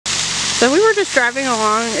So we were just driving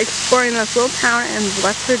along, exploring this little town in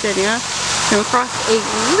West Virginia, and we crossed a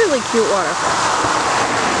really cute waterfall.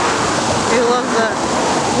 I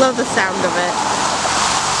love the sound of it.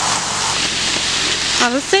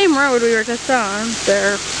 On the same road we were just on,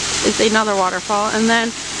 there is another waterfall, and then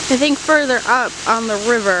I think further up on the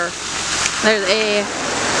river, there's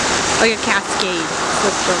like a cascade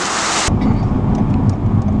system.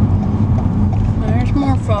 There's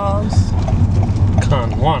more falls.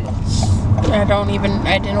 Conjuanas. I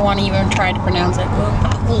didn't want to even try to pronounce it. Oh,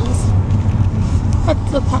 potholes.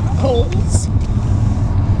 What's the potholes?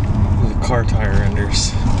 The car tire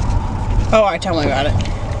enders. Oh, tell me about it.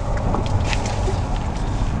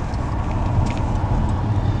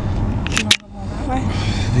 You want to go that way?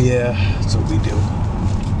 Yeah, that's what we do.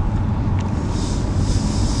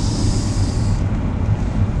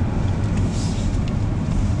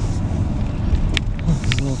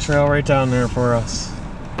 There's a little trail right down there for us.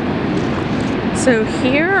 So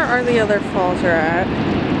here are the other falls we're at.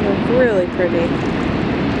 They're really pretty.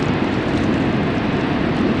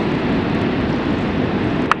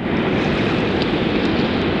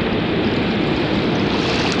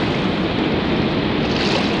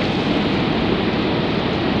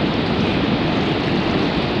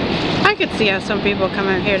 I could see how some people come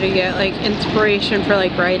out here to get like inspiration for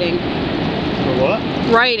like writing. For what?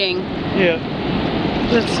 Writing. Yeah.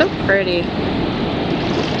 It's so pretty.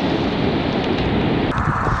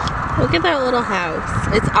 Look at that little house.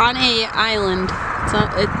 It's on a island.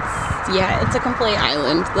 It's a complete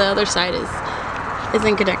island. The other side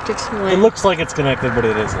isn't connected to land. It looks like it's connected, but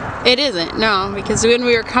it isn't. It isn't, no, because when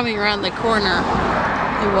we were coming around the corner,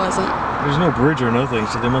 it wasn't. There's no bridge or nothing,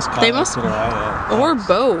 so they must to the island. Or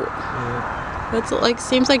boat. Yeah. That's like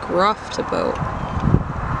seems like rough to boat.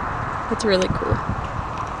 That's really cool.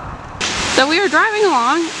 So we were driving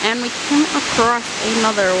along and we came across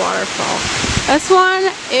another waterfall. This one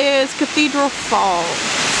is Cathedral Falls.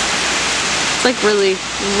 It's like really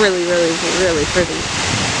pretty.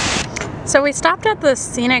 So we stopped at the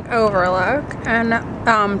Scenic Overlook and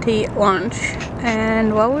to eat lunch.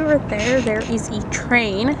 And while we were there is a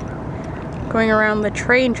train going around the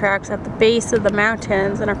train tracks at the base of the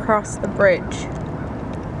mountains and across the bridge.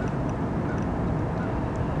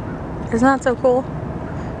 Isn't that so cool?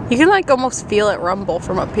 You can like almost feel it rumble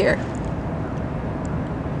from up here.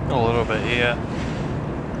 A little bit, yeah.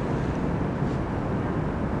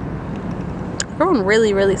 We're going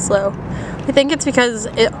really slow. I think it's because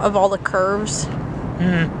of all the curves.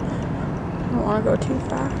 I don't want to go too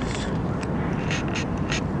fast.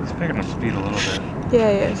 It's picking up speed a little bit. Yeah,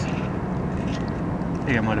 it is. I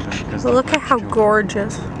think it might have been because. But look at how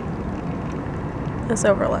gorgeous this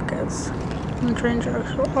overlook is. And the train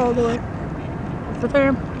tracks go all the way over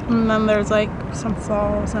there. And then there's like some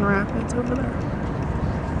falls and rapids over there.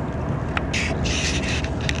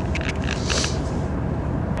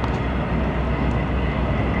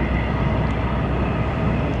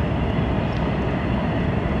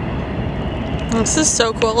 This is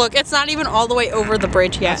so cool. Look, it's not even all the way over the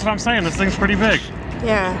bridge yet. That's what I'm saying. This thing's pretty big.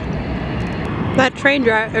 Yeah. That train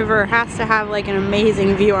driver has to have like an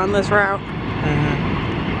amazing view on this route.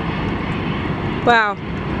 Wow.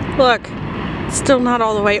 Look. It's still not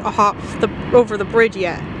all the way over the bridge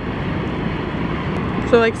yet.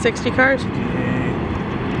 So like 60 cars?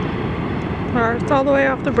 Or it's all the way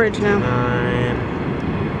off the bridge now.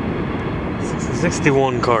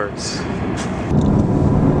 61 cars.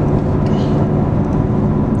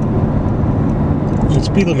 The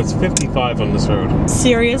speed limit's 55 on this road.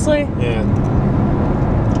 Seriously? Yeah.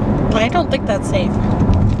 I don't think that's safe.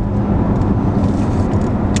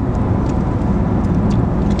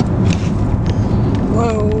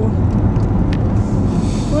 Whoa.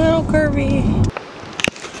 Little curvy.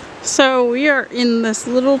 So we are in this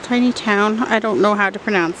little tiny town. I don't know how to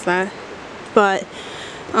pronounce that. But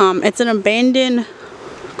it's an abandoned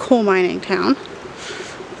coal mining town.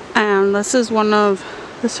 And this is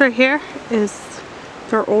this right here is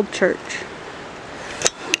their old church.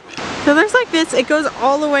 So there's like this, it goes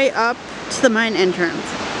all the way up to the mine entrance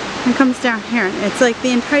and comes down here. And it's like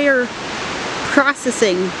the entire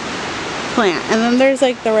processing plant. And then there's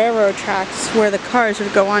like the railroad tracks where the cars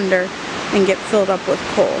would go under and get filled up with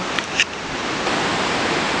coal.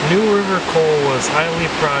 New River coal was highly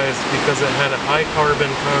prized because it had a high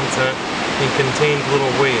carbon content and contained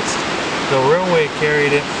little waste. The railway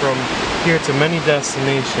carried it from here to many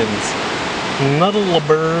destinations.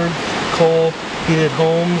 Nuttleburg coal heated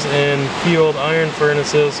homes and fueled iron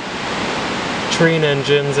furnaces, train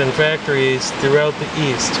engines, and factories throughout the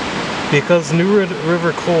East. Because New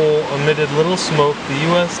River coal emitted little smoke, the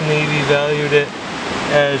U.S. Navy valued it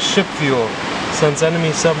as ship fuel. since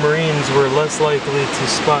enemy submarines were less likely to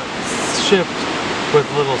spot ships with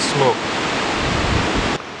little smoke.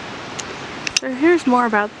 So here's more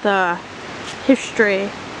about the history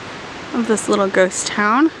of this little ghost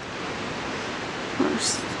town.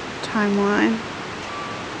 There's timeline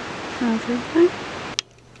and everything.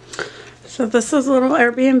 So this is a little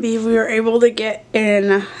Airbnb we were able to get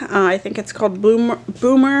in, I think it's called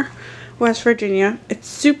Boomer, West Virginia. It's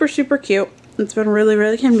super, super cute. It's been really,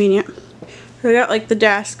 really convenient. They got like the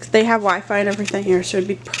desks, they have Wi-Fi and everything here, so it'd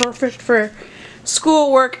be perfect for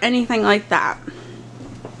school, work, anything like that.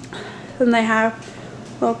 Then they have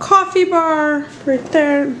a little coffee bar right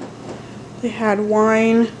there. They had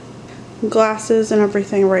wine, glasses, and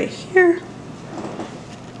everything right here.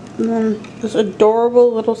 And then this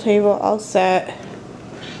adorable little table all set.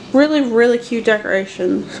 Really, really cute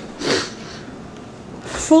decorations.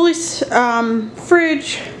 Fully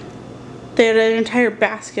fridge. They had an entire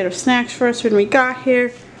basket of snacks for us when we got here.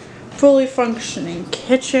 Fully functioning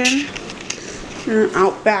kitchen. And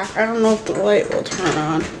out back. I don't know if the light will turn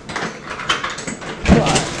on.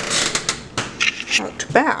 But out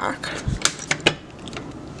back.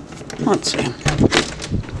 Let's see.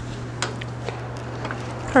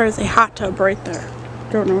 There is a hot tub right there.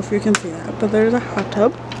 Don't know if you can see that, but there's a hot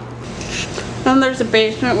tub. Then there's a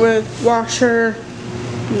basement with washer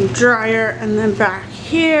and dryer, and then back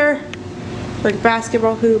here, like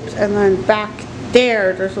basketball hoops, and then back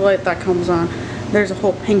there, there's a light that comes on. There's a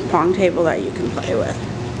whole ping pong table that you can play with.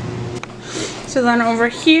 So then over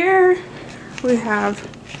here, we have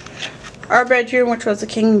our bedroom, which was a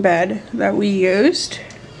king bed that we used.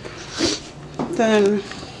 Then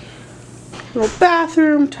little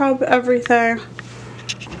bathroom, tub, everything.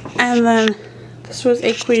 And then this was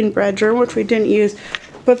a queen bedroom, which we didn't use.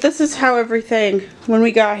 But this is how everything, when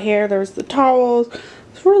we got here, there was the towels.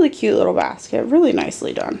 It's a really cute little basket, really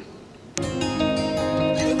nicely done.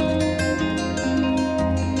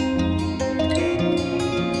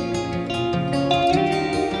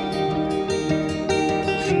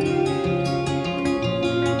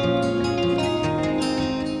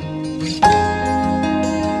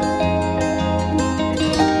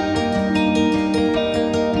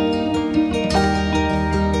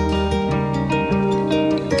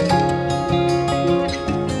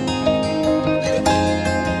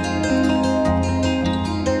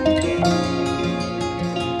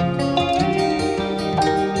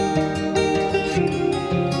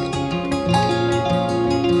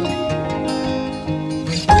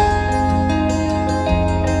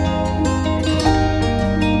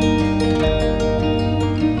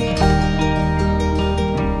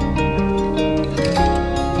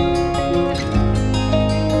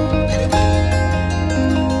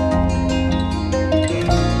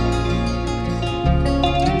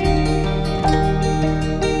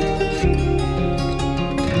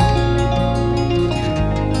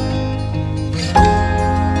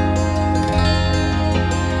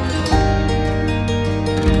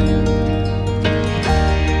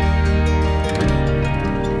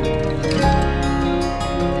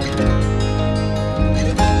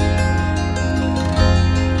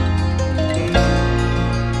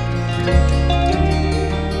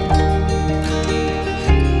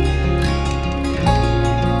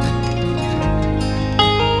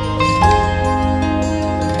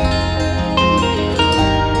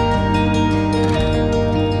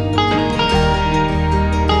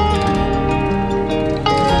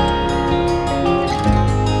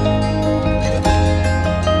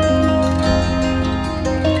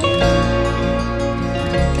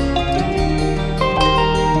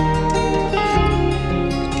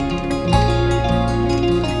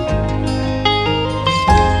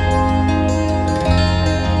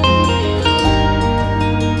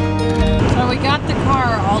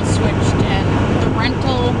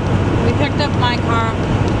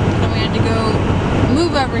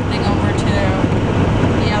 Everything over to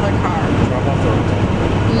the other car. Drop off the rental.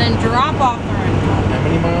 And then drop off the rental. How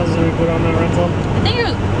many miles did we put on that rental? I think it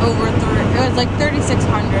was over it was like 3,600.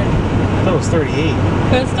 I thought it was 38.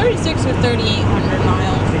 It was 36 or 3,800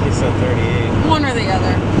 miles. I think you said 38. One or the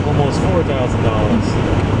other. Almost $4,000.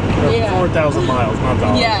 Yeah. 4,000 miles, not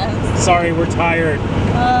dollars. Yes. Sorry, we're tired.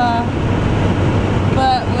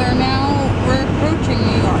 But we're approaching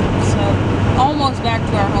New York, so almost back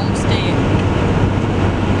to our home state.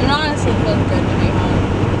 It honestly feels good to be home.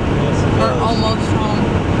 Yes, it We're does. almost home.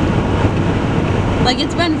 Like,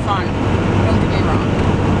 it's been fun. Don't get me wrong.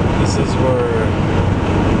 This is where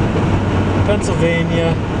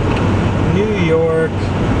Pennsylvania, New York,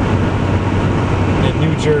 and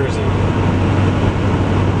New Jersey.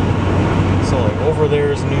 So like over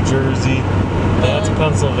there is New Jersey. That's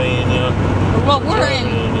Pennsylvania. Well, New York.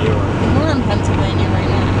 we're in Pennsylvania right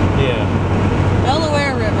now. Yeah.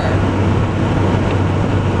 Delaware River.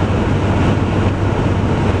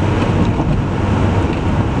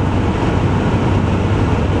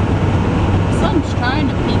 Trying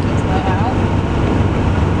to peek its way out.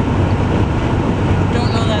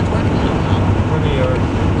 Don't know that's working out. We're New York.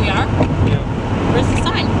 We are? Yeah. Where's the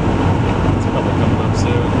sign? It's probably coming up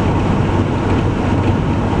soon.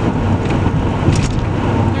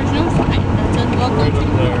 There's no sign that says welcome Right to up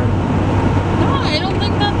New there. York. No, I don't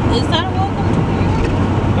think that is that a welcome to New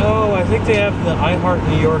York? Oh, I think they have the I Heart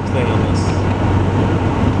New York thing on this.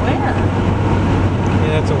 Where?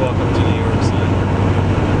 Yeah, that's a welcome to New York sign.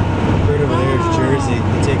 Right over there is Jersey.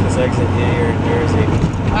 You take this exit here in Jersey.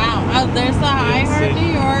 Wow. Oh, there's the I Heart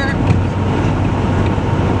New York.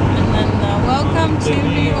 And then the welcome to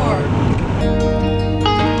New York.